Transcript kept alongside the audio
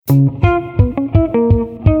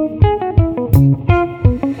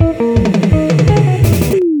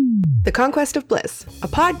Conquest of Bliss, a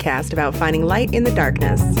podcast about finding light in the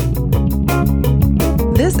darkness.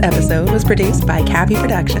 This episode was produced by Cappy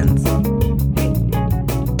Productions.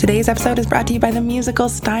 Today's episode is brought to you by the musical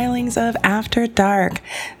stylings of After Dark.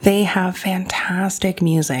 They have fantastic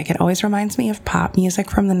music. It always reminds me of pop music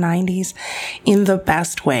from the 90s in the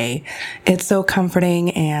best way. It's so comforting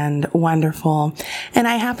and wonderful. And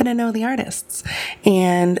I happen to know the artists.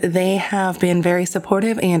 And they have been very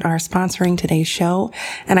supportive and are sponsoring today's show.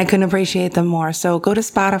 And I couldn't appreciate them more. So go to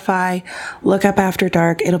Spotify, look up After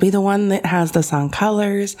Dark. It'll be the one that has the song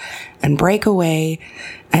Colors and Breakaway.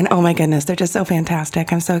 And oh my goodness, they're just so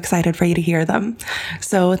fantastic. I'm so excited for you to hear them.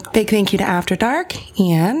 So big thank you to After Dark.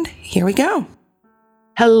 And here we go.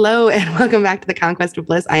 Hello and welcome back to the Conquest of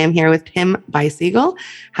Bliss. I am here with Tim Beiseigal.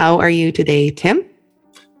 How are you today, Tim?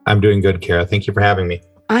 I'm doing good, Kara. Thank you for having me.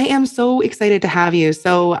 I am so excited to have you.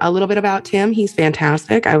 So a little bit about Tim. He's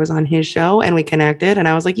fantastic. I was on his show and we connected and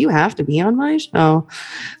I was like, you have to be on my show.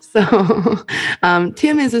 So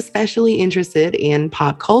Tim is especially interested in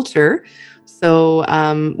pop culture. So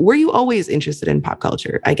were you always interested in pop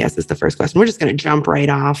culture, I guess is the first question. We're just going to jump right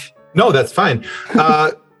off. No, that's fine.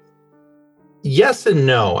 Yes and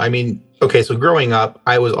no. I mean, okay, so growing up,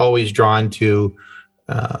 I was always drawn to,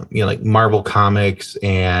 like Marvel Comics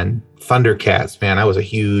and Thundercats, man. I was a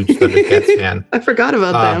huge Thundercats fan. I forgot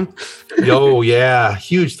about them. Oh, yeah.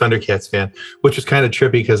 Huge Thundercats fan, which was kind of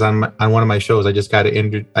trippy because on one of my shows, I just got to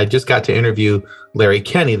interview Larry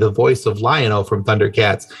Kenney, the voice of Lion-O from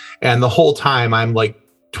Thundercats. And the whole time I'm like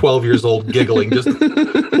 12 years old giggling, just, oh my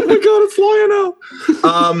God, it's Lion-O.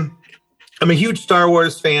 I'm a huge Star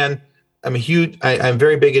Wars fan. I'm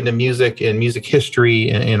very big into music and music history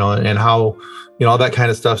and how, all that kind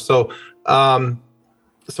of stuff. So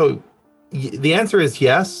the answer is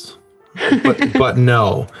yes, but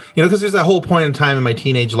no, because there's that whole point in time in my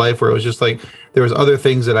teenage life where it was just like, there was other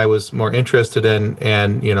things that I was more interested in.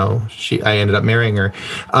 And, I ended up marrying her,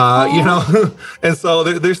 and so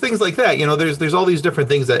there's things like that, there's all these different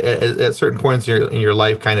things that at certain points in your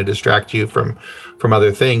life kind of distract you from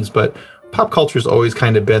other things. But pop culture's always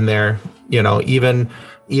kind of been there, even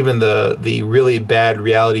the really bad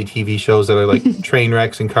reality TV shows that are like train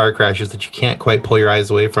wrecks and car crashes that you can't quite pull your eyes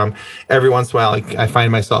away from. Every once in a while, I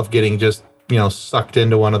find myself getting just, sucked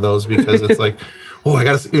into one of those because it's like, oh, I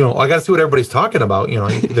gotta see what everybody's talking about.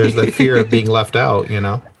 There's the fear of being left out,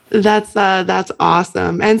 That's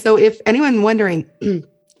awesome. And so if anyone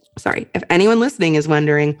listening is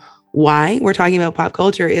wondering why we're talking about pop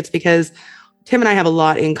culture, it's because Tim and I have a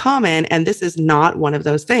lot in common, and this is not one of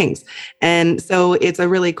those things. And so it's a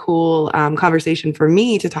really cool conversation for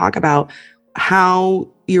me to talk about how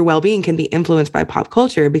your well-being can be influenced by pop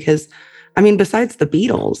culture. Because, besides the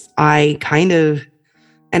Beatles,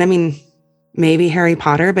 maybe Harry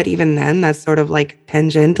Potter, but even then, that's sort of like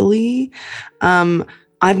tangentially.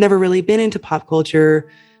 I've never really been into pop culture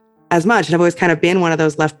as much. And I've always kind of been one of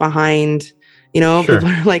those left behind, Sure. People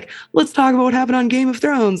are like, let's talk about what happened on Game of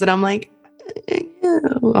Thrones. And I'm like,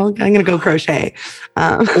 I'm going to go crochet.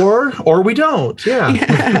 Or we don't. Yeah.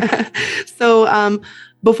 Yeah. So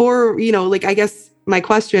before, I guess my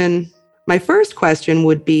first question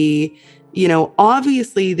would be,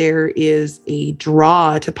 obviously there is a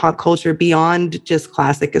draw to pop culture beyond just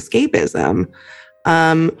classic escapism.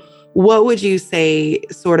 What would you say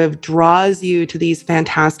sort of draws you to these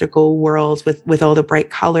fantastical worlds with all the bright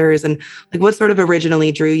colors, and like what sort of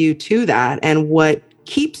originally drew you to that, and what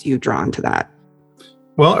keeps you drawn to that?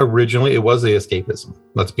 Well, originally it was the escapism.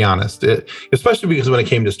 Let's be honest. Especially because when it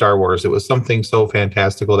came to Star Wars, it was something so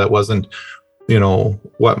fantastical that wasn't,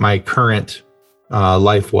 what my current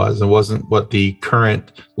life was. It wasn't what the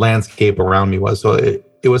current landscape around me was. So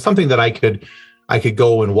it was something that I could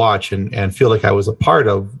go and watch and feel like I was a part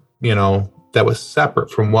of, that was separate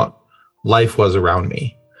from what life was around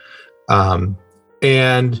me. But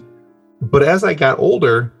as I got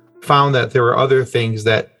older, found that there were other things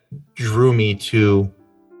that drew me to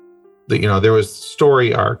there was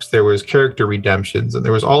story arcs, there was character redemptions, and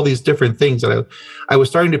there was all these different things that I was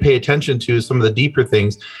starting to pay attention to, some of the deeper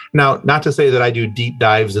things. Now, not to say that I do deep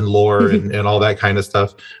dives in lore and all that kind of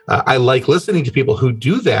stuff. I like listening to people who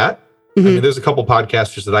do that. Mm-hmm. There's a couple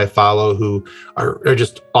podcasters that I follow who are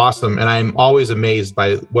just awesome. And I'm always amazed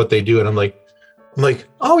by what they do. And I'm like,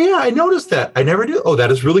 oh yeah, I noticed that. I never do. Oh,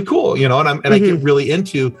 that is really cool. I get really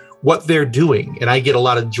into what they're doing. And I get a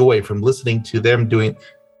lot of joy from listening to them doing,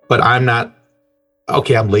 but I'm not,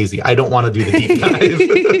 okay, I'm lazy. I don't want to do the deep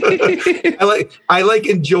dive. I like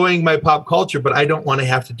enjoying my pop culture, but I don't want to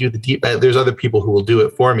have to do the deep dive. There's other people who will do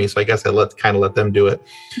it for me. So I guess I let them do it.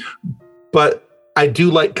 But I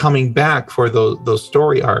do like coming back for those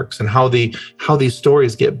story arcs and how these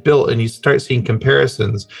stories get built, and you start seeing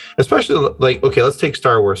comparisons, especially like, okay, let's take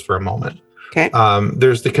Star Wars for a moment. Okay.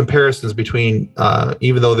 There's the comparisons between,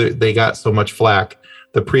 even though they got so much flack,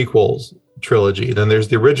 the prequels trilogy, then there's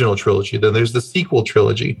the original trilogy, then there's the sequel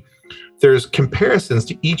trilogy. There's comparisons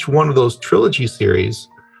to each one of those trilogy series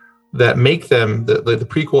that make them the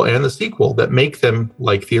prequel and the sequel that make them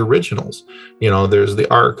like the originals. There's the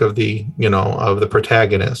arc of the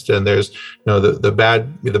protagonist, and there's the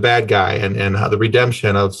bad guy, and how the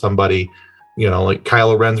redemption of somebody, like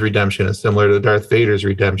Kylo Ren's redemption is similar to Darth Vader's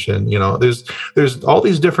redemption. There's all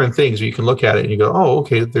these different things where you can look at it and you go, oh,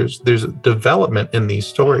 okay, there's development in these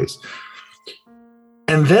stories.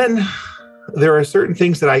 And then there are certain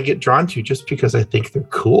things that I get drawn to just because I think they're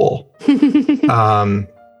cool.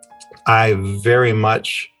 I'm very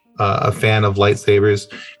much a fan of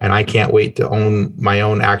lightsabers, and I can't wait to own my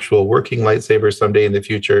own actual working lightsaber someday in the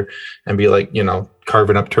future and be like,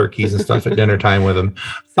 carving up turkeys and stuff at dinner time with them.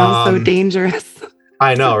 Sounds so dangerous.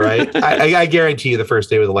 I know, right? I guarantee you the first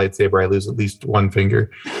day with a lightsaber, I lose at least one finger.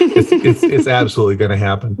 It's absolutely going to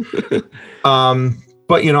happen.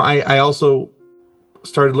 But, I also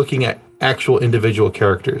started looking at actual individual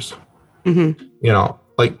characters. Mm-hmm.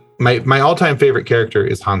 Like my all-time favorite character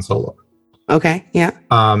is Han Solo. Okay, yeah.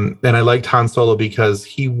 And I liked Han Solo because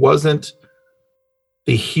he wasn't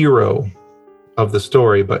the hero of the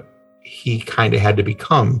story, but he kind of had to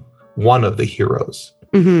become one of the heroes.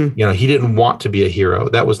 Mm-hmm. He didn't want to be a hero.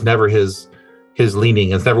 That was never his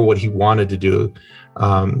leaning. It's never what he wanted to do.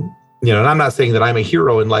 And I'm not saying that I'm a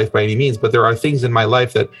hero in life by any means, but there are things in my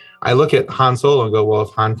life that I look at Han Solo and go, well, if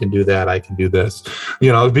Han can do that, I can do this,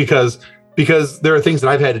 because there are things that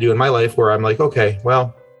I've had to do in my life where I'm like, okay,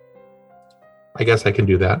 well, I guess I can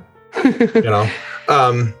do that,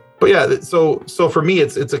 but yeah, so for me,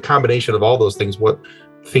 it's a combination of all those things,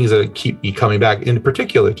 things that keep me coming back, in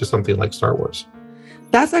particular to something like Star Wars.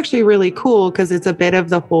 That's actually really cool, because it's a bit of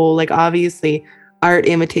the whole, like, obviously art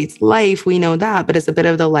imitates life. We know that, but it's a bit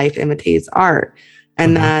of the life imitates art.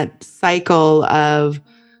 And mm-hmm. that cycle of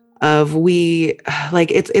we,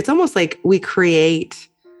 like, it's almost like we create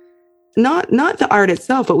not the art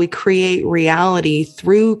itself, but we create reality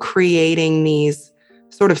through creating these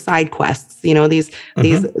sort of side quests,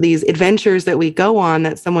 mm-hmm. these adventures that we go on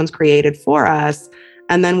that someone's created for us.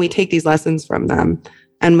 And then we take these lessons from them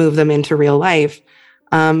and move them into real life.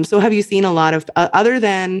 So have you seen a lot of, other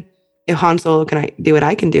than if Han Solo can do it,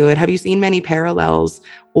 I can do it, have you seen many parallels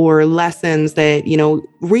or lessons that,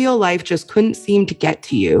 real life just couldn't seem to get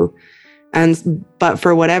to you? But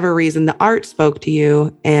for whatever reason, the art spoke to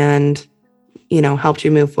you and, helped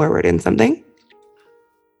you move forward in something?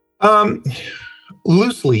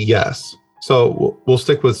 Loosely, yes. So we'll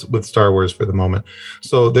stick with Star Wars for the moment.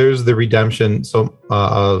 So there's the redemption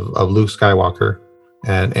of Luke Skywalker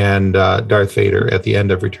and Darth Vader at the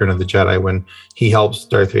end of Return of the Jedi, when he helps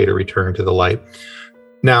Darth Vader return to the light.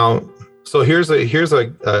 Now, so here's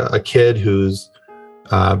a kid who's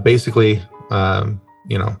basically, for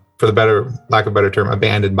the lack of a better term,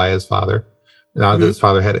 abandoned by his father. Now mm-hmm. His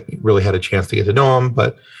father had a chance to get to know him,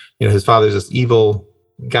 but his father's this evil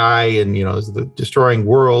guy, and is destroying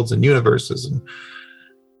worlds and universes and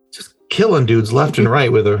just killing dudes left and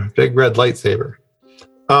right with a big red lightsaber.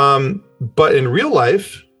 But in real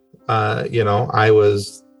life, I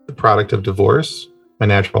was the product of divorce. My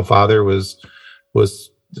natural father was 8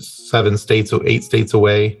 states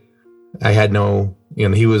away. I had no,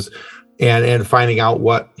 he was, and finding out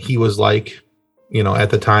what he was like,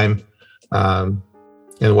 at the time, and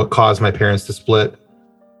what caused my parents to split,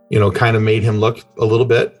 kind of made him look a little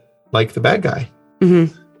bit like the bad guy.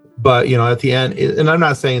 Mm-hmm. But, at the end, and I'm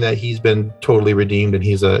not saying that he's been totally redeemed and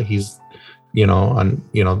he's the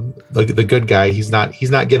good guy. He's not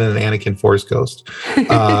getting an Anakin Force ghost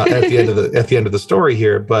at the end of the story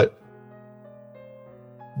here, but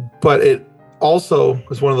it also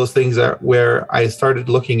was one of those things where I started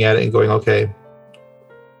looking at it and going, okay,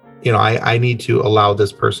 I need to allow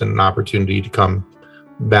this person an opportunity to come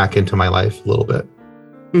back into my life a little bit.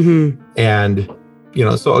 Mm-hmm. And,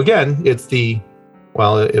 so again, it's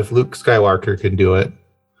if Luke Skywalker can do it,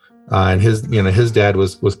 and his dad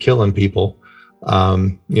was killing people,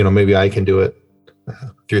 maybe I can do it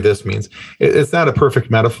through this means. It's not a perfect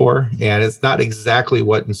metaphor, and it's not exactly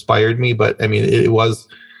what inspired me, but I mean, it was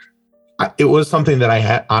something that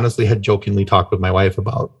I honestly had jokingly talked with my wife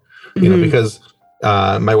about, mm-hmm. Because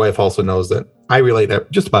my wife also knows that I relate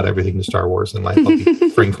just about everything to Star Wars in life. I'll be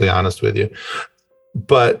frankly honest with you.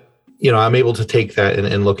 But, I'm able to take that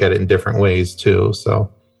and look at it in different ways too. So.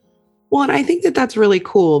 Well, and I think that that's really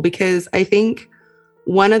cool, because I think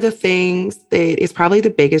one of the things that is probably the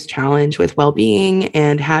biggest challenge with well-being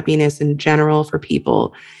and happiness in general for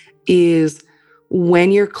people is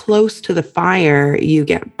when you're close to the fire, you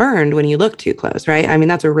get burned when you look too close, right? I mean,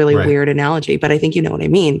 that's a really weird analogy, but I think you know what I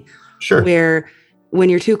mean. Sure. Where when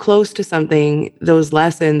you're too close to something, those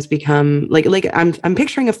lessons become like I'm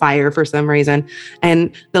picturing a fire for some reason,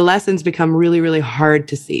 and the lessons become really, really hard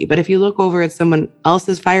to see. But if you look over at someone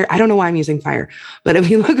else's fire, I don't know why I'm using fire, but if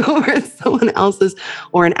you look over at someone else's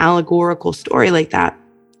or an allegorical story like that,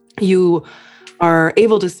 you are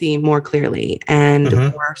able to see more clearly and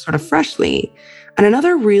more sort of freshly. And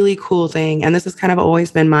another really cool thing, and this has kind of always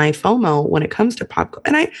been my FOMO when it comes to pop,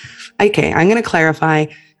 and I'm going to clarify.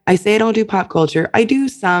 I say I don't do pop culture. I do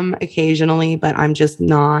some occasionally, but I'm just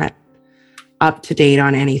not up to date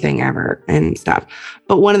on anything ever and stuff.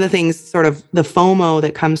 But one of the things, sort of the FOMO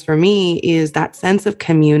that comes for me is that sense of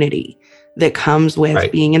community that comes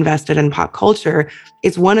with being invested in pop culture.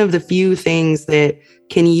 It's one of the few things that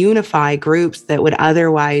can unify groups that would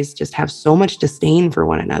otherwise just have so much disdain for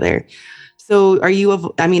one another. So are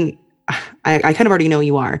you, I mean, I kind of already know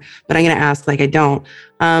you are, but I'm going to ask like I don't.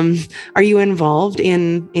 Are you involved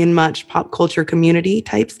in much pop culture community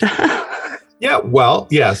type stuff? Yeah, well,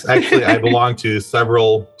 yes. Actually, I belong to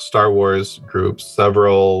several Star Wars groups,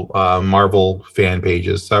 several Marvel fan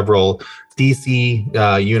pages, several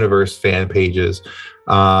DC Universe fan pages.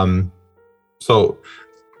 So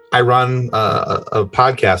I run a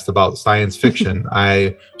podcast about science fiction.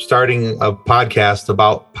 I'm starting a podcast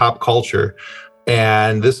about pop culture.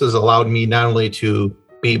 And this has allowed me not only to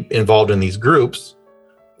be involved in these groups,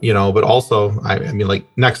 you know, but also, I mean, like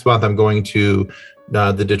next month, I'm going to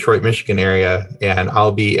the Detroit, Michigan area, and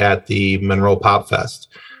I'll be at the Monroe Pop Fest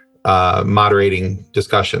moderating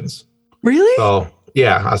discussions. Really? So,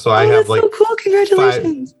 yeah. So I have like, so cool.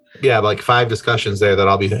 Congratulations. like 5 discussions there that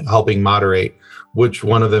I'll be helping moderate, which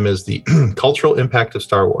one of them is the cultural impact of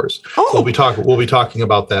Star Wars. Oh. So we'll be talking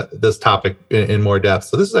about this topic in more depth.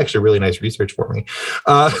 So this is actually really nice research for me.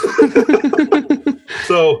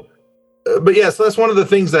 So that's one of the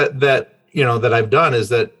things that you know that I've done is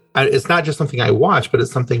that it's not just something I watch, but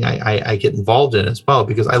it's something I get involved in as well,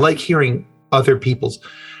 because I like hearing people's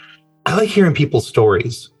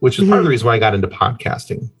stories, which is part of the reason why I got into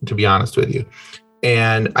podcasting, to be honest with you.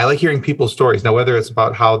 And I like hearing people's stories. Now, whether it's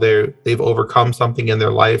about how they've overcome something in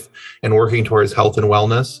their life and working towards health and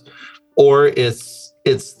wellness, or it's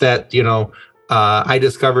that, you know, I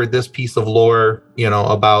discovered this piece of lore, you know,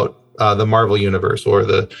 about the Marvel universe, or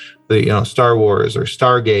the you know, Star Wars or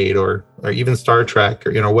Stargate or even Star Trek,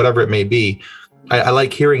 or, you know, whatever it may be. I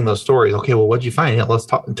like hearing those stories. Okay, well, what'd you find? Yeah, let's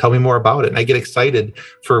talk. Tell me more about it. And I get excited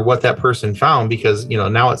for what that person found, because, you know,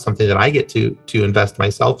 now it's something that I get to invest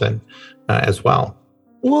myself in as well.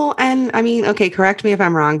 Well, and I mean, okay, correct me if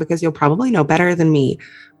I'm wrong, because you'll probably know better than me.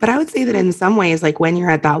 But I would say that in some ways, like when you're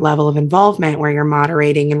at that level of involvement where you're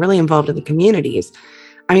moderating and really involved in the communities,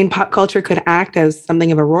 I mean, pop culture could act as something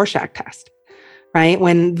of a Rorschach test, right?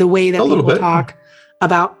 When the way that people talk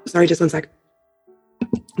about, sorry, just one sec.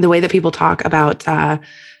 The way that people talk about,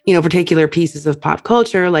 you know, particular pieces of pop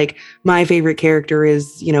culture, like my favorite character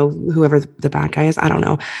is, you know, whoever the bad guy is, I don't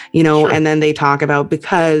know, you know, and then they talk about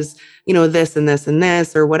because, you know, this and this and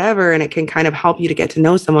this or whatever. And it can kind of help you to get to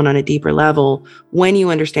know someone on a deeper level when you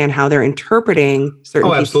understand how they're interpreting certain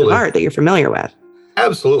pieces of art that you're familiar with.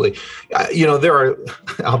 Absolutely. You know,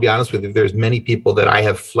 I'll be honest with you, there's many people that I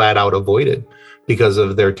have flat out avoided because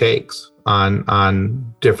of their takes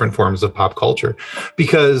on different forms of pop culture.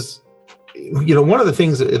 Because, you know, one of the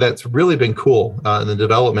things that's really been cool in the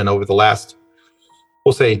development over the last,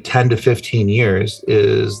 we'll say 10 to 15 years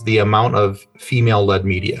is the amount of female-led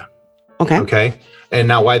media. Okay. And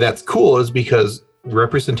now why that's cool is because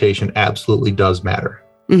representation absolutely does matter.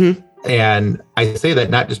 Mm-hmm. And I say that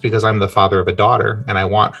not just because I'm the father of a daughter and I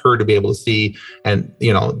want her to be able to see, and,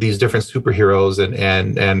 you know, these different superheroes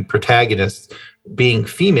and protagonists being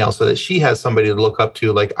female, so that she has somebody to look up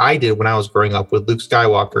to, like I did when I was growing up with Luke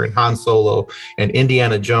Skywalker and Han Solo and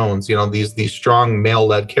Indiana Jones, you know, these strong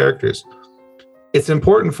male-led characters. It's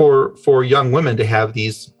important for young women to have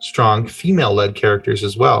these strong female-led characters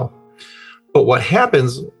as well. But what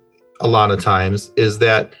happens a lot of times is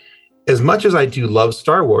that as much as I do love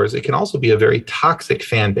Star Wars, it can also be a very toxic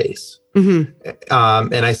fan base. Mm-hmm.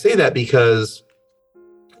 And I say that because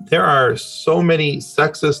there are so many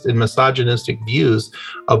sexist and misogynistic views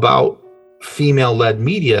about female-led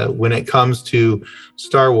media when it comes to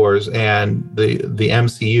Star Wars and the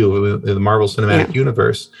MCU, the Marvel Cinematic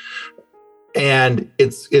Universe. And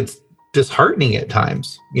it's disheartening at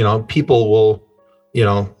times. You know, people will, you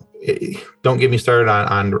know, don't get me started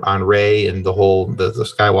on Rey and the whole the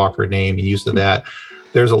Skywalker name and use of that.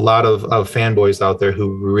 there's a lot of fanboys out there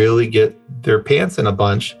who really get their pants in a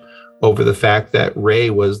bunch over the fact that Rey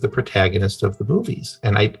was the protagonist of the movies.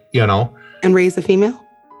 And And Rey's a female?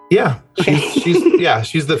 Yeah. Okay.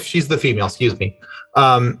 She's the female, excuse me.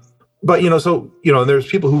 But, there's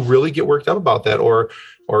people who really get worked up about that, or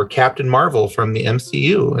Captain Marvel from the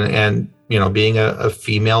MCU and being a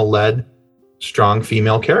female-led, strong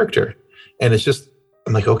female character. And it's just,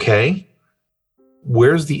 I'm like, okay,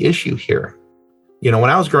 where's the issue here? When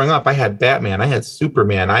I was growing up, I had Batman, I had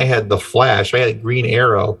Superman, I had the Flash, I had Green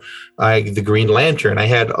Arrow, I had the Green Lantern, I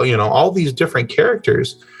had, all these different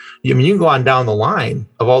characters. You can go on down the line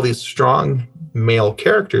of all these strong male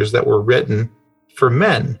characters that were written for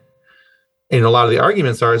men. And a lot of the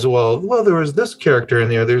arguments are well, there was this character in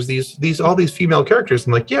there. There's all these female characters.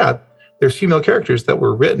 I'm like, yeah, there's female characters that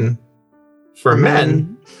were written for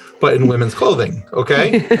men, but in women's clothing.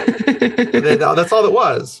 Okay. That's all it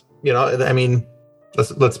was.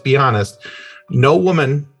 Let's be honest. No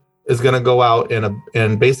woman is going to go out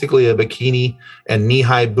in basically a bikini and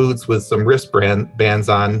knee-high boots with some wristbands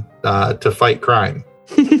on to fight crime.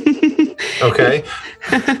 Okay.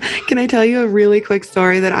 Can I tell you a really quick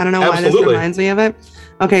story that I don't know why this reminds me of it?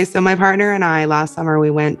 Okay, so my partner and I, last summer,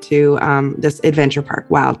 we went to this adventure park,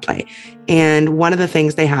 Wild Play. And one of the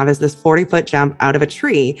things they have is this 40-foot jump out of a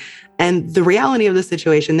tree. And the reality of the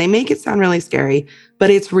situation, they make it sound really scary, but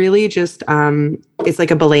it's really just, it's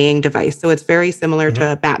like a belaying device. So it's very similar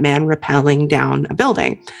to Batman rappelling down a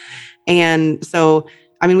building. And so,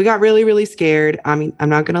 we got really, really scared. I'm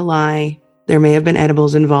not going to lie. There may have been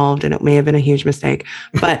edibles involved and it may have been a huge mistake,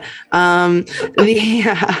 but, but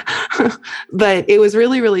it was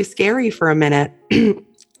really, really scary for a minute.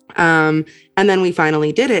 And then we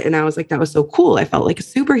finally did it. And I was like, that was so cool. I felt like a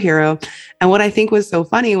superhero. And what I think was so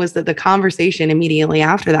funny was that the conversation immediately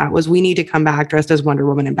after that was, we need to come back dressed as Wonder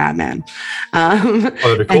Woman and Batman.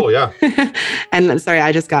 That'd be cool. Yeah. And sorry,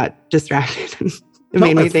 I just got distracted. It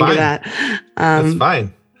made me think of that. That's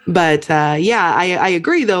fine. But I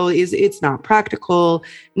agree, though, it's not practical,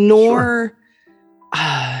 nor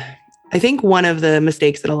I think one of the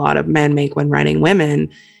mistakes that a lot of men make when writing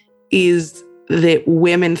women is that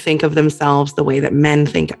women think of themselves the way that men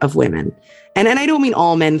think of women. And I don't mean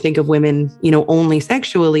all men think of women, only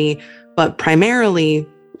sexually, but primarily,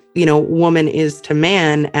 woman is to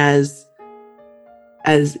man as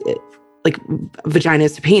like vagina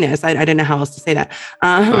is to penis. I didn't know how else to say that.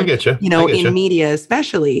 I get you. In media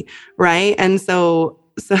especially, right? And so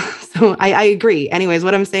I agree. Anyways,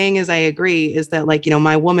 what I'm saying is I agree is that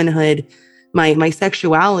my womanhood, my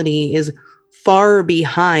sexuality is far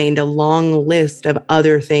behind a long list of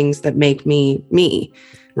other things that make me me.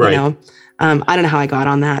 Right. I don't know how I got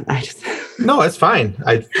on that. No, it's fine.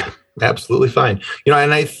 Absolutely fine.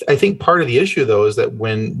 And I think part of the issue though is that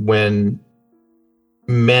when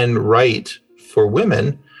men write for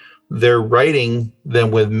women, they're writing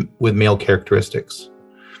them with male characteristics.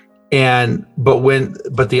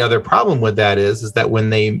 But the other problem with that is that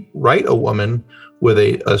when they write a woman with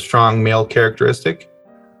a strong male characteristic,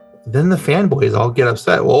 then the fanboys all get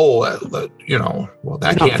upset. Oh, that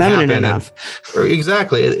can't happen. Enough.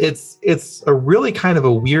 Exactly. It's a really kind of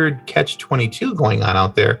a weird catch-22 going on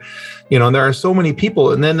out there. And there are so many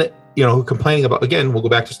people, and then who complaining about, again, we'll go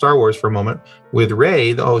back to Star Wars for a moment with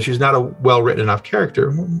Rey. Oh, she's not a well-written enough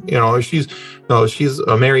character. She's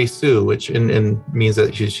a Mary Sue, which means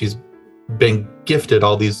that she's been gifted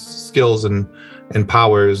all these skills and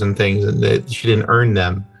powers and things, and that she didn't earn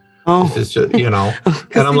them. Oh, it's just, and I'm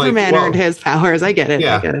Superman like, well, earned his powers. I get it.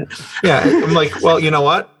 Yeah, I get it. Yeah. I'm like, well, you know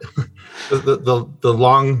what? The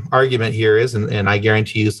long argument here is, and I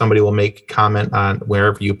guarantee you somebody will make a comment on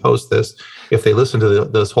wherever you post this. If they listen to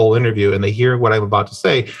this whole interview and they hear what I'm about to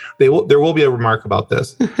say, there will be a remark about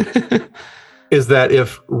this. Is that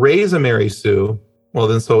if Rey's a Mary Sue, well,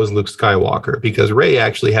 then so is Luke Skywalker, because Rey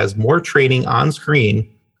actually has more training on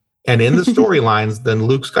screen and in the storylines than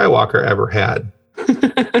Luke Skywalker ever had.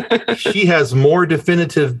 She has more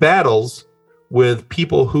definitive battles with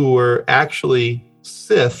people who were actually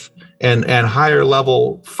Sith and higher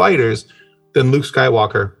level fighters than Luke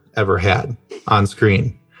Skywalker ever had on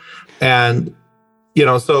screen. And,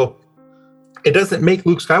 so it doesn't make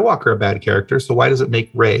Luke Skywalker a bad character. So why does it make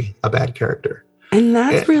Rey a bad character? And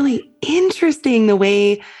that's really interesting, the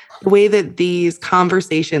way that these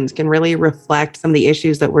conversations can really reflect some of the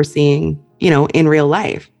issues that we're seeing, in real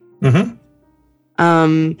life. Mm-hmm.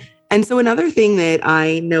 And so another thing that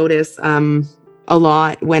I notice a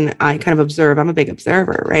lot when I kind of observe, I'm a big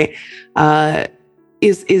observer, right?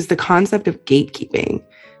 Is the concept of gatekeeping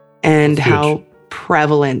and how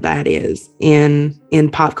prevalent that is in the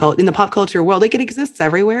pop culture world. Like, it exists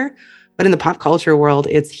everywhere, but in the pop culture world,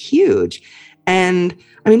 it's huge. And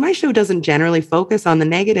I mean, my show doesn't generally focus on the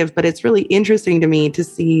negative, but it's really interesting to me to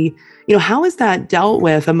see, how is that dealt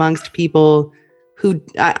with amongst people who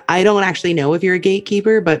I don't actually know if you're a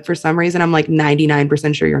gatekeeper, but for some reason, I'm like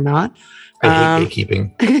 99% sure you're not. I hate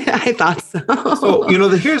gatekeeping. I thought so. So,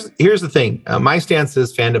 here's the thing. My stance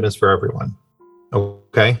is fandom is for everyone.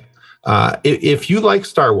 Okay. If you like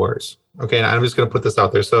Star Wars, okay, and I'm just going to put this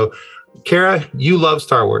out there. So, Kara, you love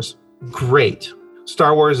Star Wars. Great.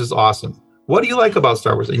 Star Wars is awesome. What do you like about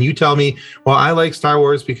Star Wars? And you tell me, well, I like Star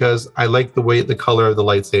Wars because I like the color of the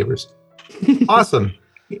lightsabers. Awesome.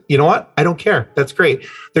 You know what? I don't care. That's great.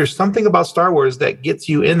 There's something about Star Wars that gets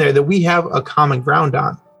you in there that we have a common ground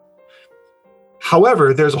on.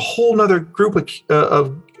 However, there's a whole nother group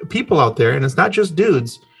of people out there, and it's not just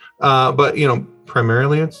dudes, but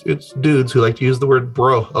primarily it's dudes who like to use the word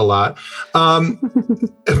bro a lot.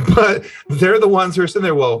 But they're the ones who are sitting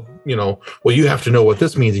there, well, you have to know what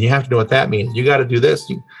this means and you have to know what that means. You got to do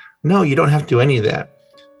this. No, you don't have to do any of that.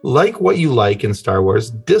 Like what you like in Star Wars,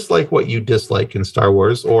 dislike what you dislike in Star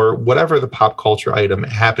Wars, or whatever the pop culture item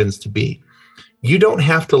happens to be. You don't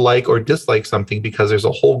have to like or dislike something because there's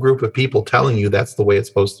a whole group of people telling you that's the way it's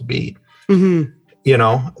supposed to be. Mm-hmm.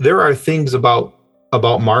 There are things about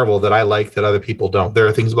Marvel that I like that other people don't. There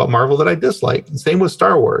are things about Marvel that I dislike. Same with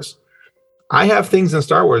Star Wars. I have things in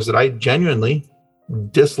Star Wars that I genuinely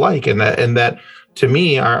dislike, and that to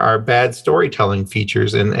me are bad storytelling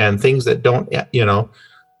features and things that don't,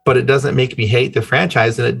 but it doesn't make me hate the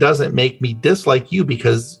franchise, and it doesn't make me dislike you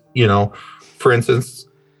because, for instance,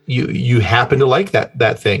 you happen to like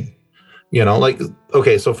that thing.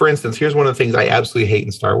 Okay, so for instance, here's one of the things I absolutely hate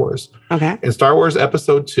in Star Wars. Okay. In Star Wars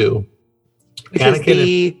Episode 2,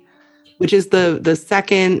 which is the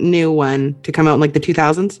second new one to come out in like the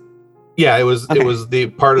 2000s. Yeah, it was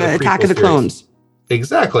the part of the Attack of the Clones.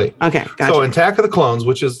 Exactly. Okay, gotcha. So Attack of the Clones,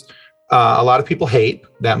 which is a lot of people hate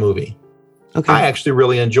that movie. Okay. I actually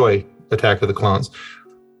really enjoy Attack of the Clones.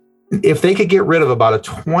 If they could get rid of about a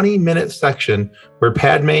 20-minute section where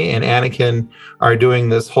Padme and Anakin are doing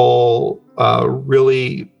this whole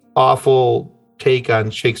really awful take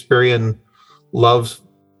on Shakespearean love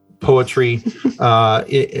poetry, out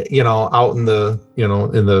in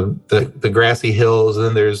the grassy hills, and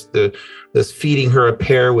then there's this feeding her a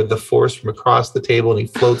pear with the Force from across the table, and he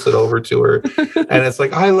floats it over to her, and it's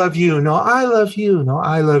like, I love you, no, I love you, no,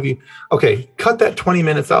 I love you. Okay, cut that 20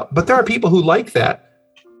 minutes out. But there are people who like that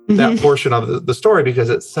portion of the story because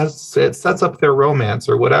it sets up their romance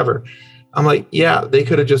or whatever. I'm like, yeah, they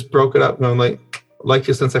could have just broke it up. And I'm like, liked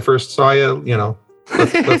you since I first saw you,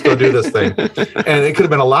 let's go do this thing. And it could have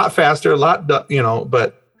been a lot faster,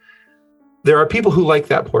 but there are people who like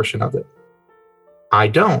that portion of it. I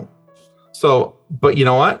don't. So, but you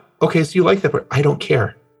know what? Okay, so you like that, but I don't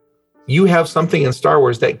care. You have something in Star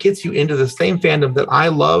Wars that gets you into the same fandom that I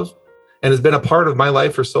love and has been a part of my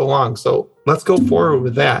life for so long. So let's go forward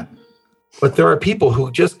with that. But there are people who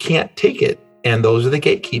just can't take it. And those are the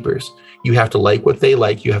gatekeepers. You have to like what they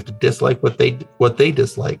like. You have to dislike what they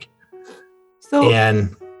dislike.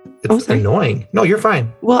 And it's annoying. No, you're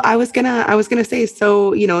fine. Well, I was gonna say,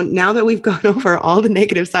 so, now that we've gone over all the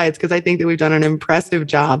negative sides, because I think that we've done an impressive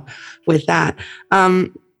job with that.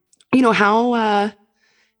 How,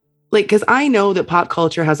 because I know that pop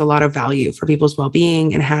culture has a lot of value for people's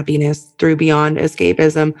well-being and happiness through beyond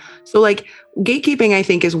escapism. So gatekeeping, I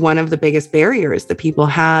think, is one of the biggest barriers that people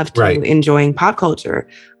have to enjoying pop culture.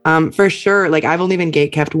 For sure. I've only been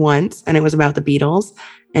gatekept once, and it was about the Beatles,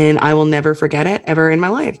 and I will never forget it ever in my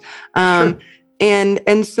life. Sure.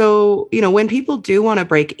 And so, when people do want to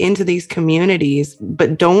break into these communities,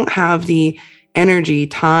 but don't have the energy,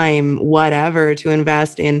 time, whatever, to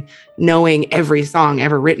invest in knowing every song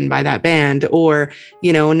ever written by that band, or,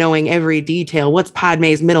 knowing every detail, what's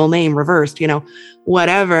Padme's middle name reversed,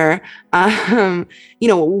 whatever,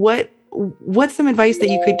 what's some advice that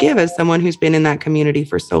you could give as someone who's been in that community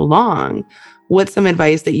for so long? What's some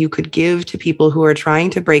advice that you could give to people who are trying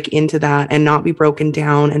to break into that and not be broken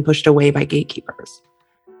down and pushed away by gatekeepers?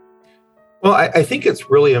 Well, I think it's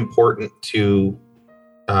really important to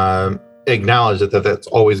acknowledge that that's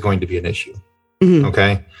always going to be an issue. Mm-hmm.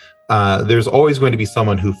 Okay. There's always going to be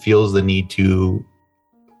someone who feels the need to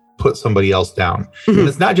put somebody else down. Mm-hmm. And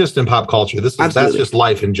it's not just in pop culture. That's just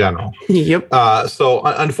life in general. Yep. So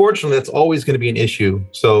unfortunately, that's always going to be an issue.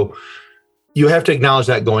 So you have to acknowledge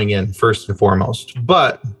that going in first and foremost.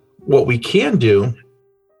 But what we can do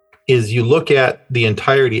is you look at the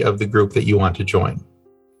entirety of the group that you want to join.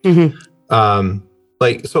 Mm-hmm.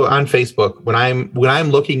 So on Facebook, when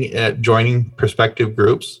I'm looking at joining prospective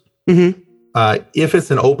groups, mm-hmm. if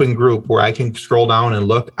it's an open group where I can scroll down and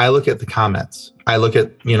look, I look at the comments. I look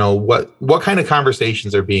at, what kind of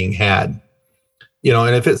conversations are being had,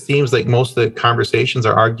 and if it seems like most of the conversations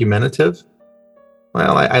are argumentative,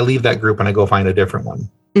 well, I leave that group and I go find a different one,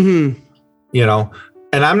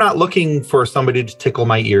 and I'm not looking for somebody to tickle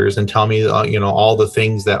my ears and tell me, all the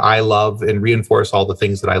things that I love and reinforce all the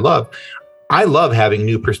things that I love. I love having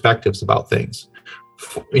new perspectives about things.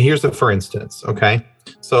 Here's for instance. Okay.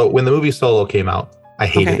 So when the movie Solo came out, I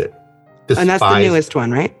hated it. And that's the newest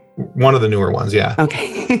one, right? One of the newer ones. Yeah.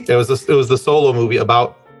 Okay. It was the Solo movie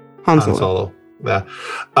about Han Solo. Yeah.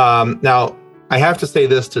 Now I have to say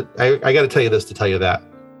this I got to tell you this to tell you that.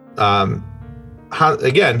 Han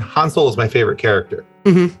Solo is my favorite character.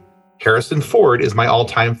 Mm-hmm. Harrison Ford is my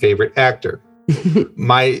all-time favorite actor.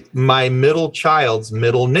 My middle child's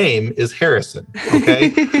middle name is Harrison. Okay.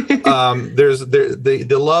 There's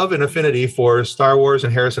the love and affinity for Star Wars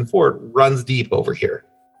and Harrison Ford runs deep over here.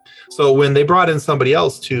 So when they brought in somebody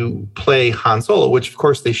else to play Han Solo, which of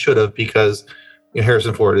course they should have, because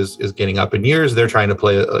Harrison Ford is getting up in years, they're trying to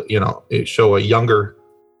play show a younger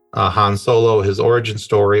Han Solo, his origin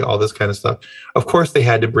story, all this kind of stuff. Of course they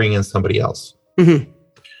had to bring in somebody else. Mm-hmm.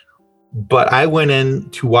 But I went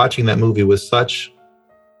into watching that movie with such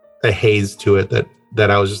a haze to it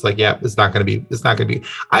that I was just like, yeah, it's not going to be.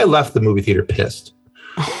 I left the movie theater pissed.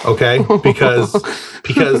 Okay. because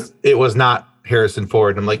it was not Harrison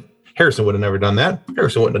Ford. I'm like, Harrison would have never done that.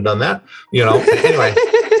 Harrison wouldn't have done that. Anyway.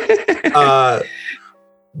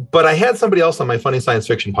 But I had somebody else on my Funny Science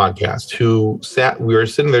Fiction podcast we were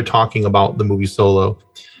sitting there talking about the movie Solo,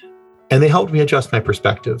 and they helped me adjust my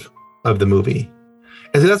perspective of the movie.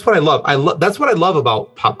 And so that's what I love. That's what I love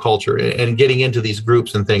about pop culture and getting into these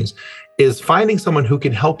groups and things, is finding someone who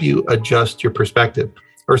can help you adjust your perspective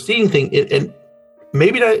or seeing things. And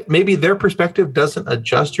maybe their perspective doesn't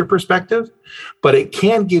adjust your perspective, but it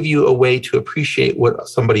can give you a way to appreciate what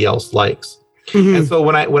somebody else likes. Mm-hmm. And so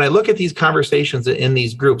when I look at these conversations in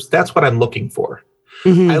these groups, that's what I'm looking for.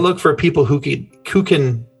 Mm-hmm. I look for people who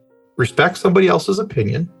can respect somebody else's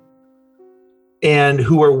opinion, and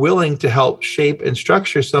who are willing to help shape and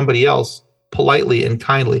structure somebody else politely and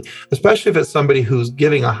kindly, especially if it's somebody who's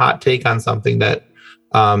giving a hot take on something that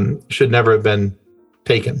should never have been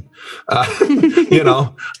taken,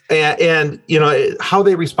 and how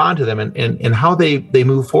they respond to them and how they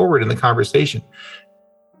move forward in the conversation.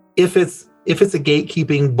 If it's a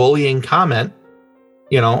gatekeeping, bullying comment,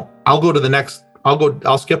 I'll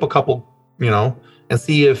skip a couple, and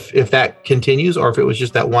see if that continues, or if it was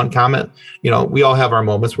just that one comment. We all have our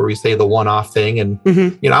moments where we say the one-off thing, and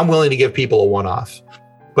mm-hmm. I'm willing to give people a one-off.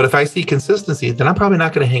 But if I see consistency, then I'm probably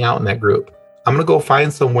not going to hang out in that group. I'm going to go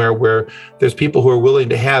find somewhere where there's people who are willing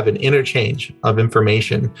to have an interchange of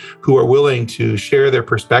information, who are willing to share their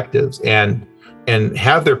perspectives and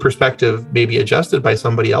have their perspective maybe adjusted by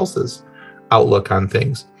somebody else's outlook on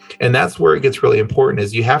things. And that's where it gets really important,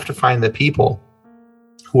 is you have to find the people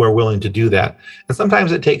who are willing to do that. And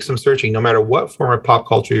sometimes it takes some searching, no matter what form of pop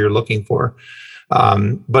culture you're looking for.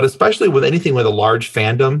 But especially with anything with a large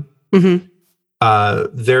fandom, mm-hmm.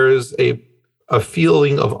 There's a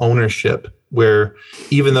feeling of ownership, where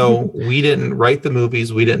even though we didn't write the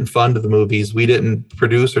movies, we didn't fund the movies, we didn't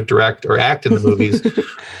produce or direct or act in the movies,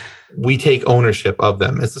 we take ownership of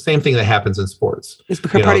them. It's the same thing that happens in sports. It's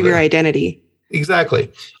become part of your identity. Exactly.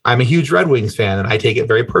 I'm a huge Red Wings fan, and I take it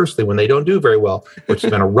very personally when they don't do very well, which has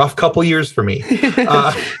been a rough couple years for me.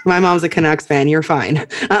 My mom's a Canucks fan. You're fine.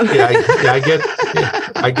 I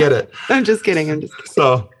get it. I'm just kidding.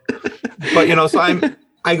 So, but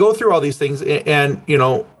I go through all these things, and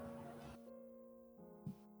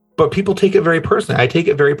but people take it very personally. I take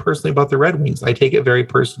it very personally about the Red Wings. I take it very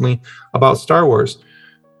personally about Star Wars.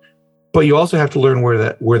 But you also have to learn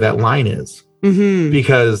where that line is. Mm-hmm.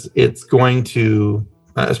 Because it's going to,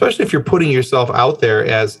 especially if you're putting yourself out there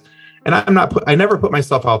as, and I never put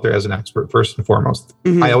myself out there as an expert, first and foremost.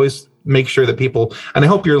 Mm-hmm. I always make sure that people, and I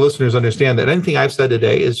hope your listeners understand that anything I've said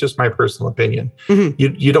today is just my personal opinion. Mm-hmm.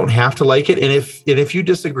 You don't have to like it. And if you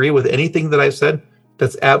disagree with anything that I've said,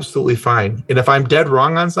 that's absolutely fine. And if I'm dead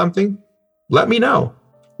wrong on something, let me know.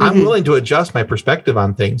 Mm-hmm. I'm willing to adjust my perspective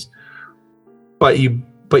on things, but you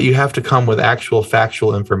have to come with actual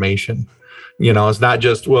factual information. It's not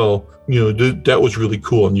just, that was really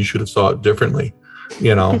cool and you should have saw it differently,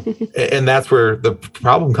 and that's where the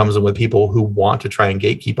problem comes in with people who want to try and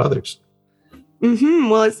gatekeep others. Mm-hmm.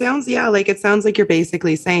 Well, it sounds like you're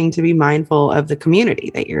basically saying to be mindful of the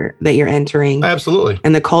community that you're entering. Absolutely.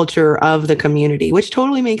 And the culture of the community, which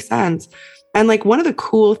totally makes sense. And like one of the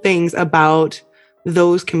cool things about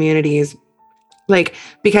those communities, Like,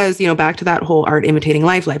 because, back to that whole art imitating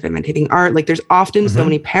life, life imitating art, like there's often so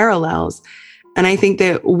many parallels. And I think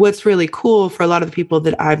that what's really cool for a lot of the people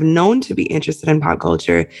that I've known to be interested in pop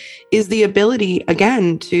culture is the ability,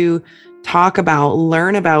 again, to talk about,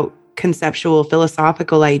 learn about conceptual,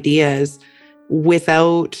 philosophical ideas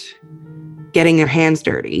without getting their hands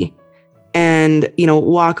dirty and,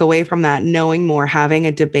 walk away from that knowing more, having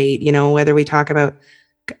a debate, whether we talk about,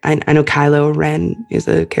 I know Kylo Ren is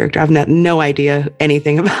a character. I've no idea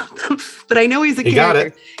anything about them, but I know he's a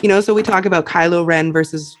character. Got it. So we talk about Kylo Ren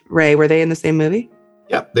versus Rey. Were they in the same movie?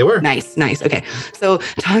 Yeah, they were. Nice. Okay. So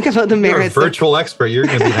talk about the merits. You're a virtual expert. You're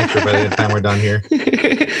going to be an expert by the time we're done here.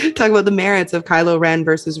 Talk about the merits of Kylo Ren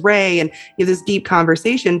versus Rey, and you have this deep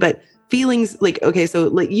conversation, but feelings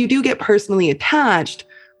so you do get personally attached,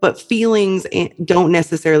 but feelings don't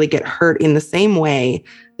necessarily get hurt in the same way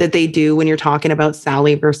that they do when you're talking about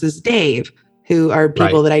Sally versus Dave, who are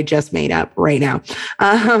people that I just made up right now.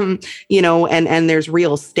 And there's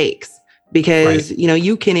real stakes because,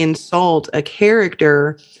 you can insult a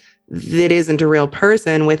character that isn't a real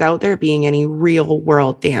person without there being any real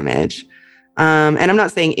world damage. And I'm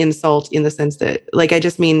not saying insult in the sense that, I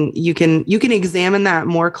just mean you can examine that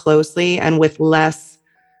more closely and with less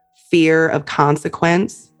fear of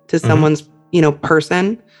consequence to someone's,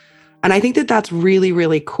 person. And I think that that's really,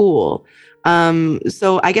 really cool.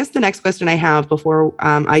 So I guess the next question I have before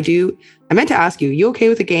I meant to ask you okay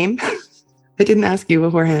with a game? I didn't ask you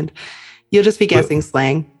beforehand. You'll just be guessing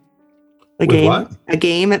slang. A game? What? A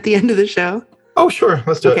game at the end of the show? Oh, sure.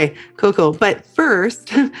 Let's do it. Okay, cool. But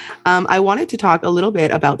first, I wanted to talk a little bit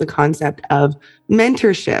about the concept of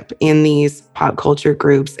mentorship in these pop culture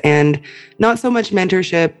groups, and not so much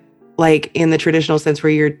mentorship like in the traditional sense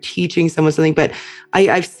where you're teaching someone something, but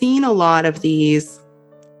I've seen a lot of these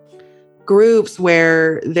groups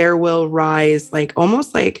where there will rise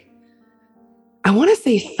almost I want to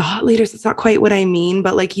say thought leaders. It's not quite what I mean,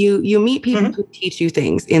 but you meet people who teach you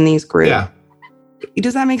things in these groups. Yeah.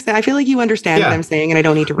 Does that make sense? I feel like you understand what I'm saying, and I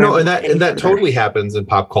don't need to. No, and that totally happens in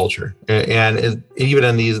pop culture, and even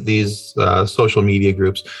in these social media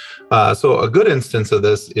groups. So a good instance of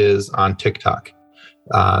this is on TikTok.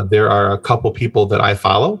 There are a couple people that I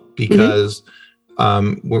follow because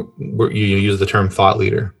you use the term thought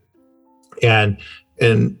leader, and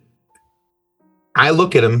I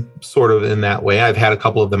look at them sort of in that way. I've had a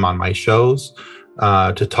couple of them on my shows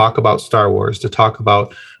to talk about Star Wars, to talk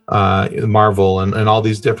about Marvel and all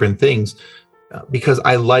these different things, because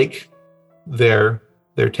I like their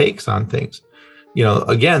takes on things.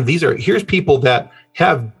 Again, here's people that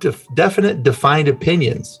have definite defined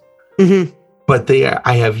opinions, but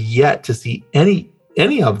I have yet to see any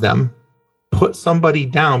of them put somebody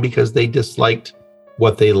down because they disliked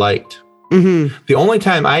what they liked. The only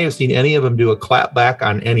time I have seen any of them do a clap back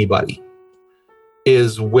on anybody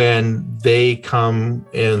is when they come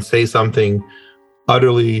and say something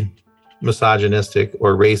utterly misogynistic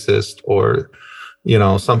or racist, or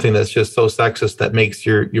something that's just so sexist that makes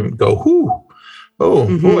you go, "Whoo,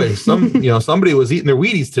 oh boy, somebody was eating their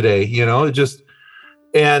Wheaties today,"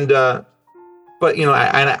 but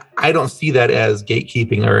I don't see that as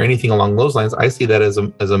gatekeeping or anything along those lines. I see that as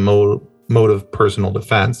a mode of personal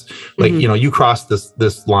defense. You cross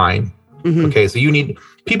this line. Okay, so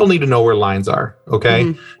people need to know where lines are.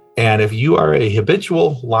 Okay. And if you are a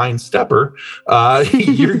habitual line stepper,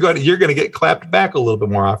 you're going to get clapped back a little bit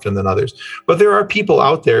more often than others. But there are people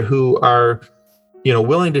out there who are,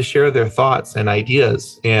 willing to share their thoughts and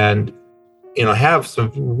ideas, and have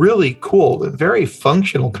some really cool, very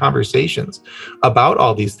functional conversations about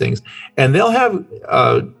all these things. And they'll have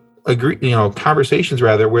conversations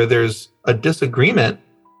rather where there's a disagreement,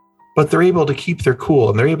 but they're able to keep their cool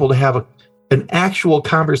and they're able to have an actual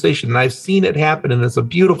conversation. And I've seen it happen, and it's a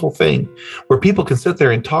beautiful thing where people can sit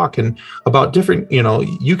there and talk about different, you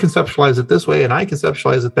conceptualize it this way and I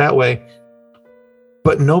conceptualize it that way,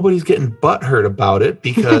 but nobody's getting butthurt about it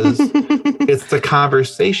because it's the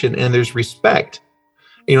conversation and there's respect.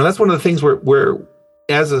 That's one of the things where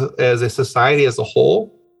as a society as a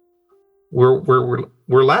whole, we're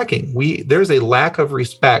lacking. There's a lack of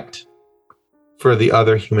respect for the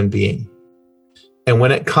other human being. And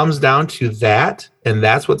when it comes down to that, and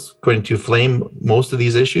that's what's going to flame most of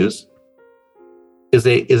these issues, is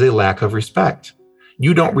a lack of respect.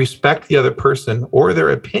 You don't respect the other person or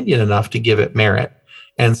their opinion enough to give it merit.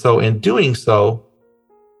 And so in doing so,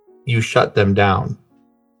 you shut them down.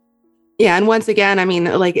 Yeah. And once again,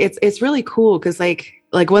 it's really cool because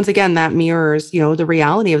once again, that mirrors, the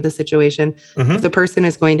reality of the situation. If the person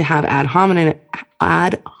is going to have ad hominem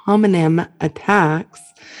attacks,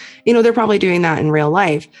 they're probably doing that in real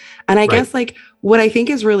life. And I guess what I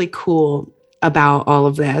think is really cool about all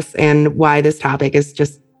of this and why this topic is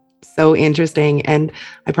just so interesting, and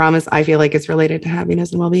I promise I feel like it's related to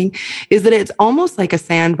happiness and well-being, is that it's almost like a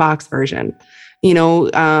sandbox version. You know,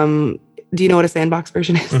 do you know what a sandbox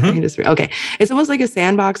version is? Mm-hmm. Okay. It's almost like a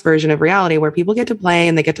sandbox version of reality where people get to play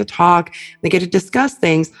and they get to talk, they get to discuss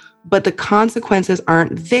things, but the consequences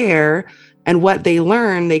aren't there. And what they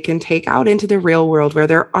learn, they can take out into the real world where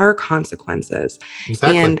there are consequences.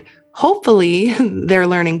 Exactly. And hopefully they're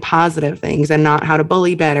learning positive things and not how to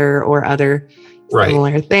bully better or other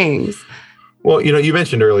similar things. Well, you know, you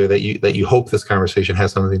mentioned earlier that you hope this conversation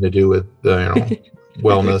has something to do with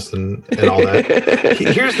wellness and all that.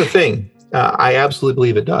 Here's the thing. I absolutely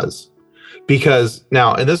believe it does. Because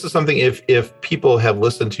now, and this is something, if people have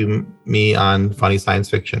listened to me on Funny Science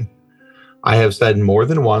Fiction, I have said more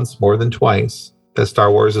than once, more than twice, that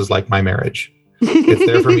Star Wars is like my marriage. It's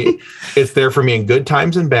there for me. It's there for me in good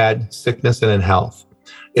times and bad, sickness and in health.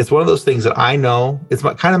 It's one of those things that I know it's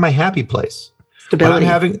kind of my happy place. Stability.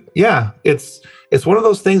 It's one of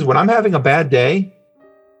those things when I'm having a bad day,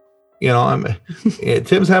 you know,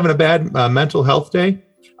 Tim's having a bad mental health day.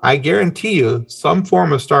 I guarantee you some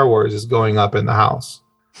form of Star Wars is going up in the house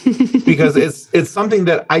because it's something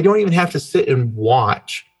that I don't even have to sit and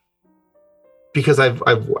watch because I've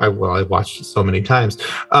watched it so many times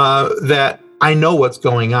that I know what's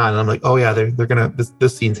going on. And I'm like, oh yeah, they're gonna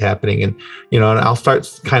this scene's happening, and you know, and I'll start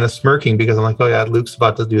kind of smirking because I'm like, oh yeah, Luke's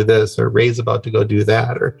about to do this, or Rey's about to go do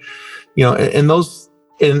that, or you know, and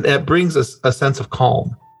that brings us a sense of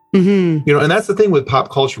calm. Mm-hmm. You know, and that's the thing with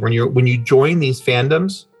pop culture when you join these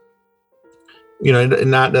fandoms. You know,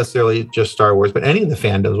 not necessarily just Star Wars, but any of the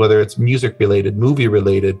fandoms, whether it's music related, movie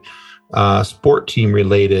related, sport team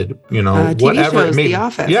related, you know, TV whatever shows, it may be. The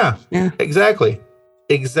Office. Yeah, exactly.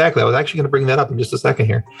 I was actually going to bring that up in just a second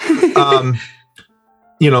here.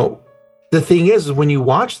 You know, the thing is when you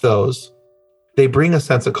watch those, they bring a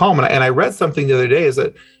sense of calm. And I read something the other day is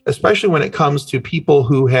that, especially when it comes to people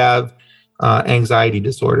who have anxiety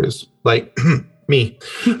disorders, like me,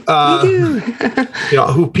 you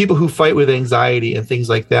know, people who fight with anxiety and things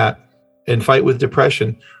like that and fight with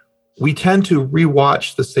depression, we tend to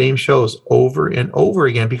rewatch the same shows over and over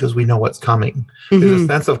again because we know what's coming. Mm-hmm. There's a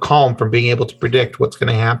sense of calm from being able to predict what's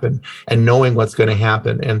going to happen and knowing what's going to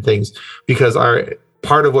happen and things, because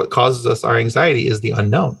part of what causes us our anxiety is the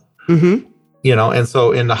unknown. Mm-hmm. You know, and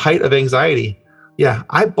so in the height of anxiety,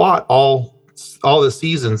 I bought all the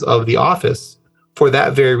seasons of The Office for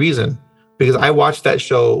that very reason, because I watched that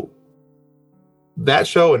show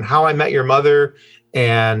and How I Met Your Mother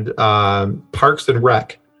and Parks and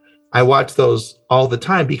Rec. I watch those all the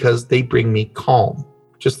time because they bring me calm,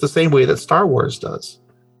 just the same way that Star Wars does.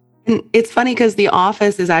 And it's funny because The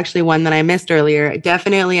Office is actually one that I missed earlier.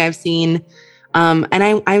 Definitely I've seen,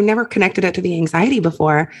 and I've never connected it to the anxiety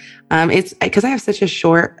before. It's because I have such a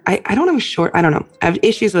I have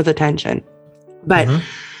issues with attention. But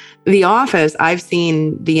The Office, I've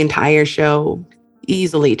seen the entire show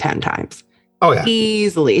easily 10 times. Oh, yeah.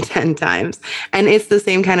 Easily 10 times. And it's the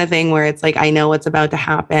same kind of thing where it's like, I know what's about to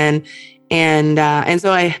happen. And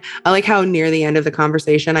so I like how near the end of the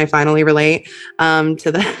conversation, I finally relate to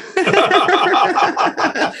the...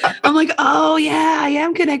 I'm like, oh, yeah, I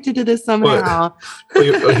am connected to this somehow.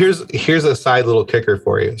 Well, here's a side little kicker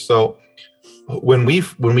for you. So when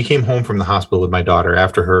we came home from the hospital with my daughter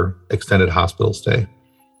after her extended hospital stay,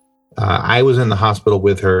 I was in the hospital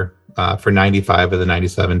with her for 95 of the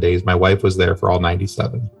 97 days. My wife was there for all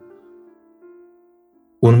 97.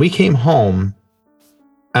 When we came home,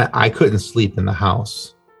 I couldn't sleep in the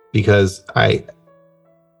house because I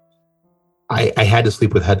had to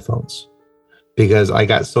sleep with headphones, because I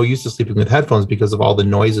got so used to sleeping with headphones because of all the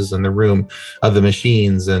noises in the room of the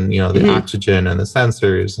machines and, you know, the oxygen and the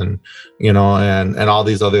sensors and, you know, and all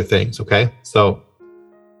these other things. Okay. So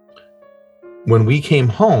when we came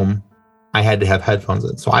home, I had to have headphones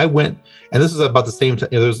in. So I went, and this is about the same time.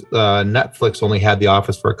 There's Netflix only had The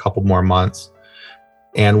Office for a couple more months.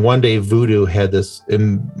 And one day Vudu had this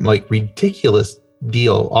like ridiculous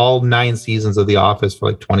deal, all 9 seasons of The Office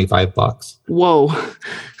for like $25. Whoa.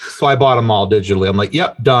 So I bought them all digitally. I'm like,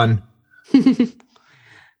 yep, done.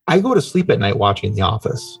 I go to sleep at night watching The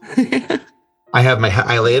Office. I have my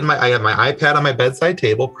iPad on my bedside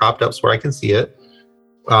table, propped up so where I can see it,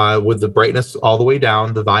 with the brightness all the way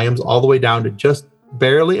down, the volumes all the way down to just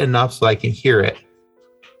barely enough so I can hear it.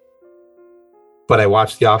 But I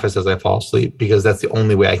watch The Office as I fall asleep, because that's the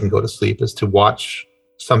only way I can go to sleep, is to watch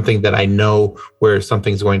something that I know where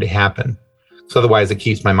something's going to happen. So otherwise it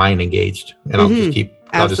keeps my mind engaged, and I'll just keep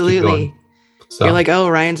going. So you're like, oh,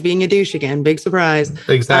 Ryan's being a douche again. Big surprise.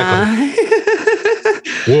 Exactly.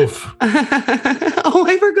 Woof. Oh,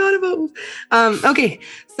 I forgot about woof. Okay,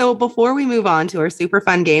 so before we move on to our super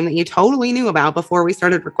fun game that you totally knew about before we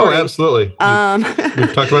started recording. Oh, absolutely.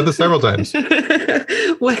 We've talked about this several times.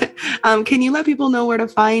 Can you let people know where to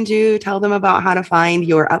find you? Tell them about how to find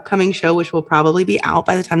your upcoming show, which will probably be out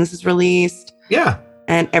by the time this is released. Yeah.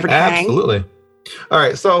 And everything. Absolutely. All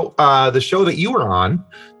right. So the show that you were on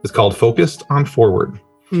is called Focused on Forward.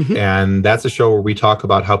 Mm-hmm. And that's a show where we talk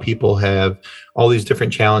about how people have all these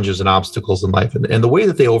different challenges and obstacles in life and the way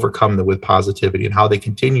that they overcome them with positivity and how they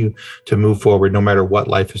continue to move forward no matter what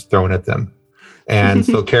life is thrown at them. And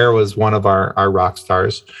so Kara was one of our rock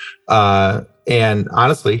stars. And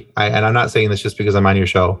honestly, I'm not saying this just because I'm on your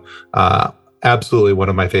show, absolutely one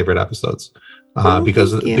of my favorite episodes.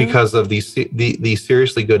 Because of the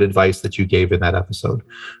seriously good advice that you gave in that episode.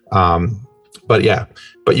 But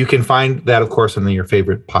you can find that, of course, on your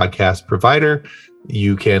favorite podcast provider.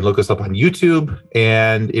 You can look us up on YouTube.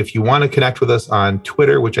 And if you want to connect with us on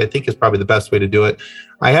Twitter, which I think is probably the best way to do it,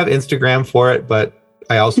 I have Instagram for it, but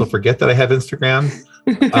I also forget that I have Instagram.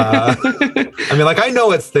 I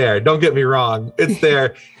know it's there. Don't get me wrong. It's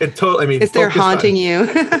there. It's there haunting you.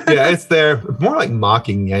 Yeah, it's there. More like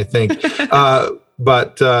mocking me, I think.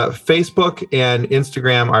 But Facebook and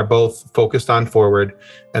Instagram are both Focused on Forward.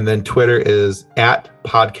 And then Twitter is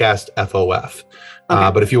 @podcastFOF.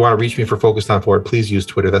 Okay. But if you want to reach me for Focused on Forward, please use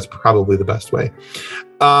Twitter. That's probably the best way.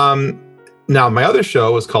 Now, my other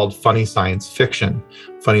show is called Funny Science Fiction.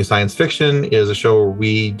 Funny Science Fiction is a show where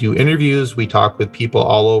we do interviews. We talk with people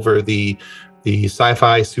all over the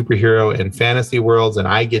sci-fi, superhero, and fantasy worlds. And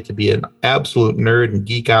I get to be an absolute nerd and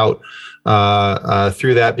geek out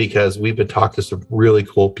through that because we've been talking to some really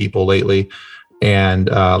cool people lately. And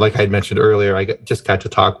like I had mentioned earlier, I just got to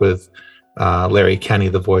talk with Larry Kenny,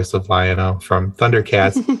 the voice of Lion-O from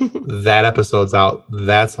Thundercats. That episode's out.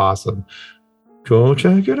 That's awesome. Go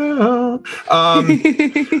check it out.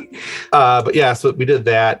 But yeah, so we did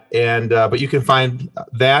that. And but you can find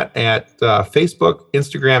that at Facebook,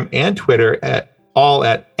 Instagram, and Twitter at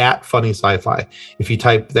Funny Sci-Fi. If you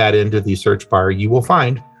type that into the search bar, you will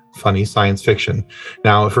find Funny Science Fiction.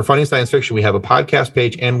 Now, for Funny Science Fiction, we have a podcast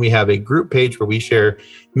page and we have a group page where we share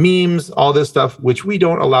memes, all this stuff, which we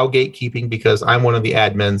don't allow gatekeeping because I'm one of the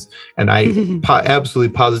admins and I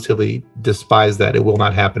absolutely positively despise that. It will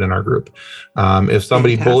not happen in our group. If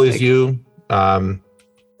somebody bullies you, we have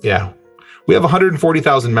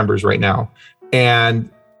 140,000 members right now.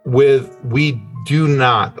 And we do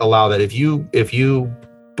not allow that. If you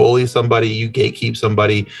bully somebody, you gatekeep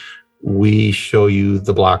somebody, we show you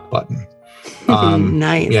the block button.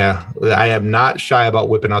 Nice. Yeah, I am not shy about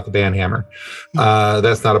whipping out the band hammer.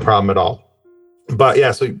 That's not a problem at all. But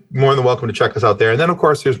yeah, so more than welcome to check us out there. And then, of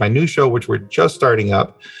course, here's my new show, which we're just starting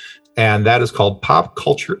up, and that is called Pop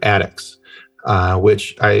Culture Addicts,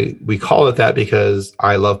 which we call it that because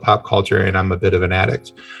I love pop culture and I'm a bit of an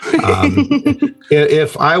addict.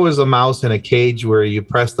 If I was a mouse in a cage where you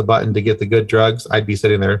press the button to get the good drugs, I'd be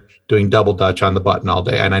sitting there doing double dutch on the button all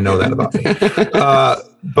day. And I know that about me.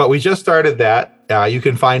 But we just started that. You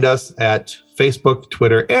can find us at Facebook,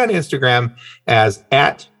 Twitter, and Instagram as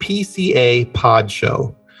 @PCA Pod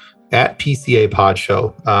Show. @PCA Pod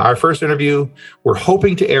Show. Our first interview, we're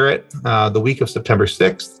hoping to air it the week of September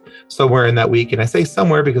 6th, somewhere in that week. And I say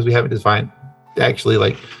somewhere because we haven't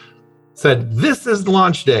said this is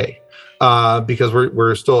launch day. Because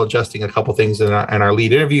we're still adjusting a couple things in our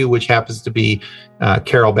lead interview, which happens to be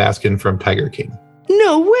Carol Baskin from Tiger King.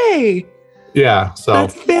 No way. Yeah. So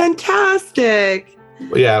that's fantastic.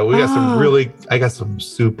 Yeah, we got I got some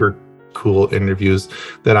super cool interviews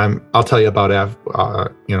that I'll tell you about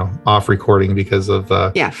off recording because of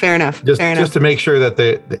fair enough. Just to make sure that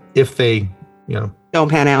if they don't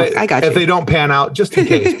pan out. I got you. If they don't pan out, just in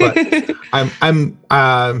case. But I'm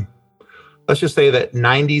let's just say that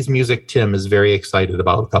 90s Music Tim is very excited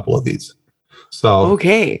about a couple of these. So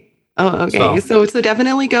okay. Oh, okay. So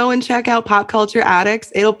definitely go and check out Pop Culture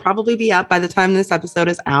Addicts. It'll probably be up by the time this episode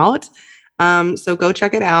is out. So go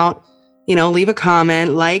check it out. Leave a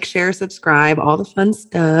comment, like, share, subscribe, all the fun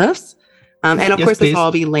stuffs. And of course, this will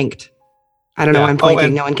all be linked. I don't know why I'm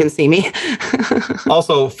pointing. No one can see me.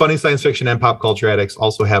 Also, Funny Science Fiction and Pop Culture Addicts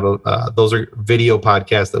also have those are video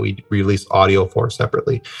podcasts that we release audio for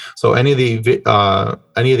separately. So any of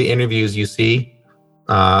the interviews you see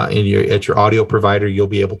at your audio provider, you'll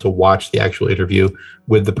be able to watch the actual interview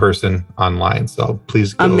with the person online. So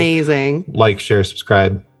please go amazing. Like, share,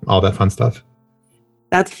 subscribe, all that fun stuff.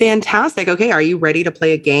 That's fantastic. Okay, are you ready to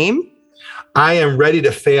play a game? I am ready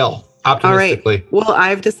to fail. Optimistically. All right. Well,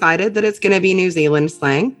 I've decided that it's going to be New Zealand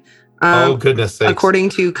slang. Oh, goodness sakes. According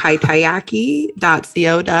to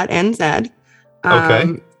kaitayaki.co.nz.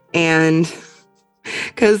 Okay. And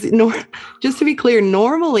because just to be clear,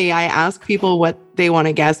 normally I ask people what they want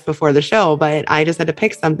to guess before the show, but I just had to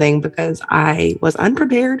pick something because I was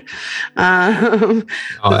unprepared. Oh,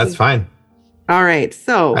 that's fine. All right.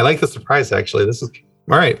 So I like the surprise, actually. This is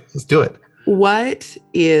all right. Let's do it. What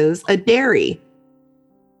is a dairy?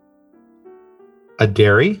 A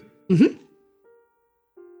dairy? Mm-hmm.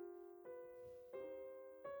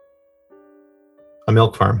 A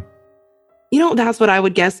milk farm. That's what I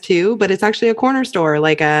would guess too, but it's actually a corner store,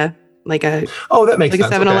 like a Oh, that makes like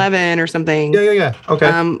sense. a 7-Eleven or something. Yeah.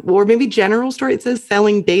 Okay. Or maybe general store. It says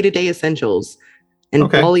selling day-to-day essentials and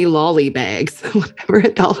Dolly Lolly bags, whatever a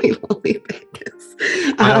Dolly Lolly bag is.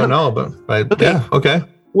 I don't know, but okay. Yeah, okay.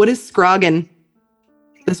 What is Scroggin?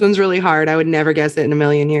 This one's really hard. I would never guess it in a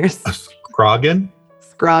million years. A Scroggin?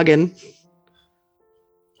 Scroggin.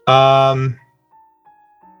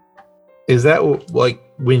 Is that like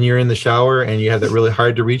when you're in the shower and you have that really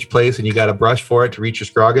hard to reach place and you got a brush for it to reach your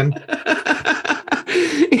scroggin?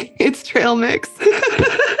 It's trail mix.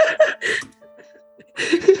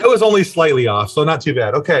 It was only slightly off, so not too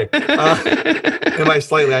bad. Okay. And by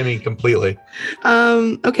slightly, I mean completely.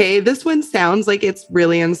 Okay, this one sounds like it's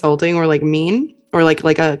really insulting or like mean or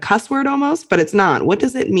like a cuss word almost, but it's not. What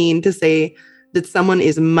does it mean to say that someone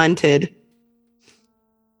is munted?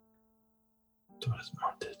 What is munted?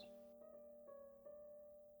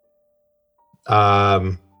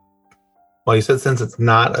 Well, you said since it's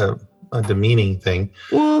not a demeaning thing.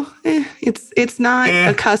 Well, it's not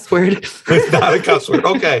a cuss word. It's not a cuss word.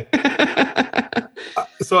 Okay.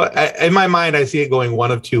 So in my mind, I see it going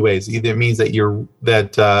one of two ways. Either it means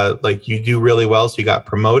that like you do really well, so you got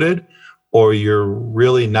promoted, or you're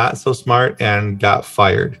really not so smart and got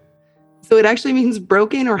fired. So it actually means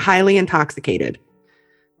broken or highly intoxicated.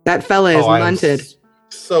 That fella is munted.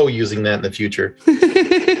 So using that in the future.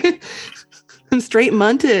 Straight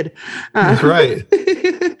munted. That's right.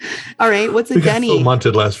 All right. What's a Denny? So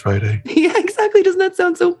munted last Friday. Yeah, exactly. Doesn't that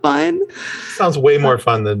sound so fun? Sounds way more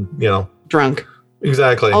fun than, drunk.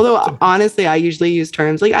 Exactly. Although honestly, I usually use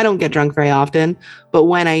terms like I don't get drunk very often, but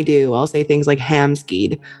when I do, I'll say things like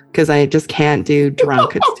ham-skied because I just can't do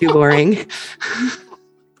drunk. It's too boring.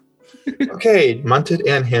 Okay. Munted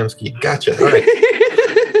and ham-skied. Gotcha. All right.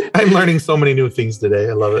 I'm learning so many new things today.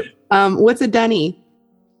 I love it. What's a dunny?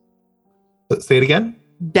 Say it again.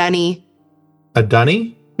 Dunny. A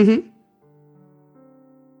dunny? Mm-hmm.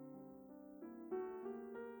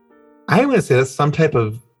 I'm going to say that's some type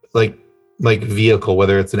of like vehicle,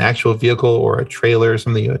 whether it's an actual vehicle or a trailer or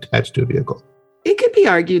something you attach to a vehicle. It could be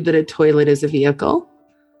argued that a toilet is a vehicle.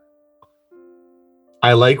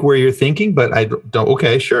 I like where you're thinking, but I don't.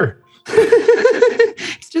 Okay, sure.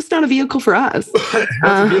 It's just not a vehicle for us. That's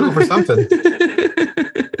a vehicle for something.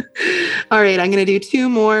 All right, I'm going to do two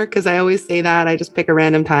more because I always say that. I just pick a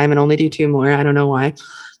random time and only do two more. I don't know why.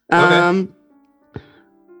 Okay.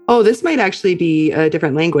 Oh, this might actually be a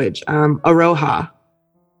different language. Aroha.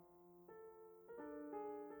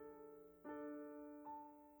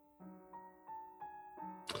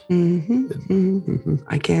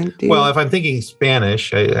 I can't do. Well, if I'm thinking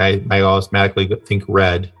Spanish, I automatically think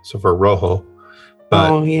red. So for rojo.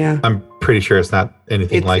 But yeah. I'm pretty sure it's not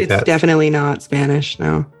anything like that. It's definitely not Spanish.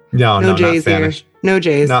 No. No J's not Spanish. Here. No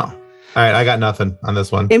J's. No. All right, I got nothing on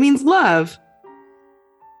this one. It means love.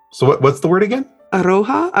 So what's the word again?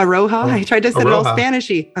 Aroha. Aroha. I tried to say it all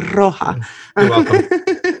Spanishy. Aroha. You're welcome.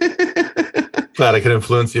 Glad I could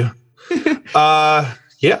influence you.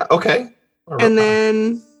 Yeah. Okay. Aroha. And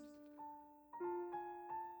then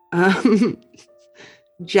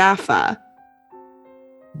Jaffa.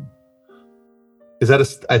 Is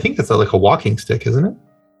that I think that's like a walking stick, isn't it?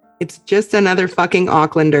 It's just another fucking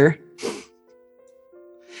Aucklander.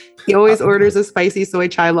 He always orders a spicy soy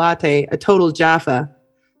chai latte, a total Jaffa.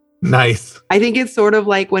 Nice. I think it's sort of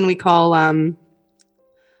like when we call what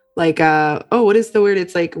is the word?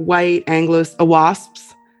 It's like white Anglo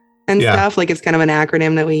wasps and stuff. Like it's kind of an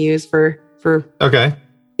acronym that we use for Okay.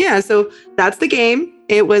 Yeah, so that's the game.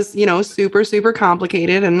 It was, super, super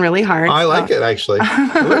complicated and really hard. I like it actually.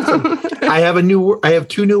 I have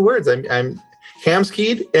two new words. I'm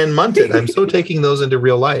ham-skied and munted. I'm so taking those into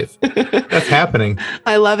real life. That's happening.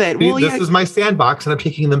 I love it. This is my sandbox, and I'm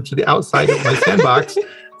taking them to the outside of my sandbox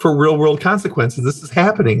for real world consequences. This is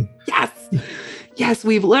happening. Yes,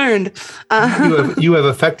 we've learned. You have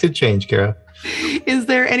affected change, Kara. Is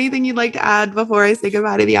there anything you'd like to add before I say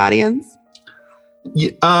goodbye to the audience?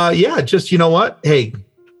 Yeah, just you know what? Hey,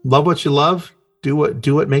 love what you love. Do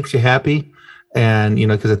what makes you happy, and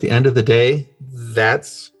because at the end of the day,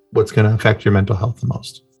 that's what's going to affect your mental health the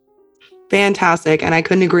most. Fantastic, and I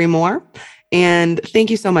couldn't agree more. And thank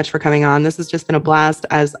you so much for coming on. This has just been a blast,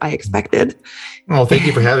 as I expected. Oh, thank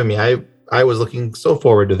you for having me. I was looking so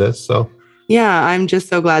forward to this. So yeah, I'm just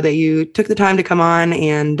so glad that you took the time to come on.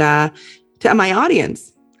 And to my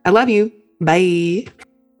audience, I love you. Bye.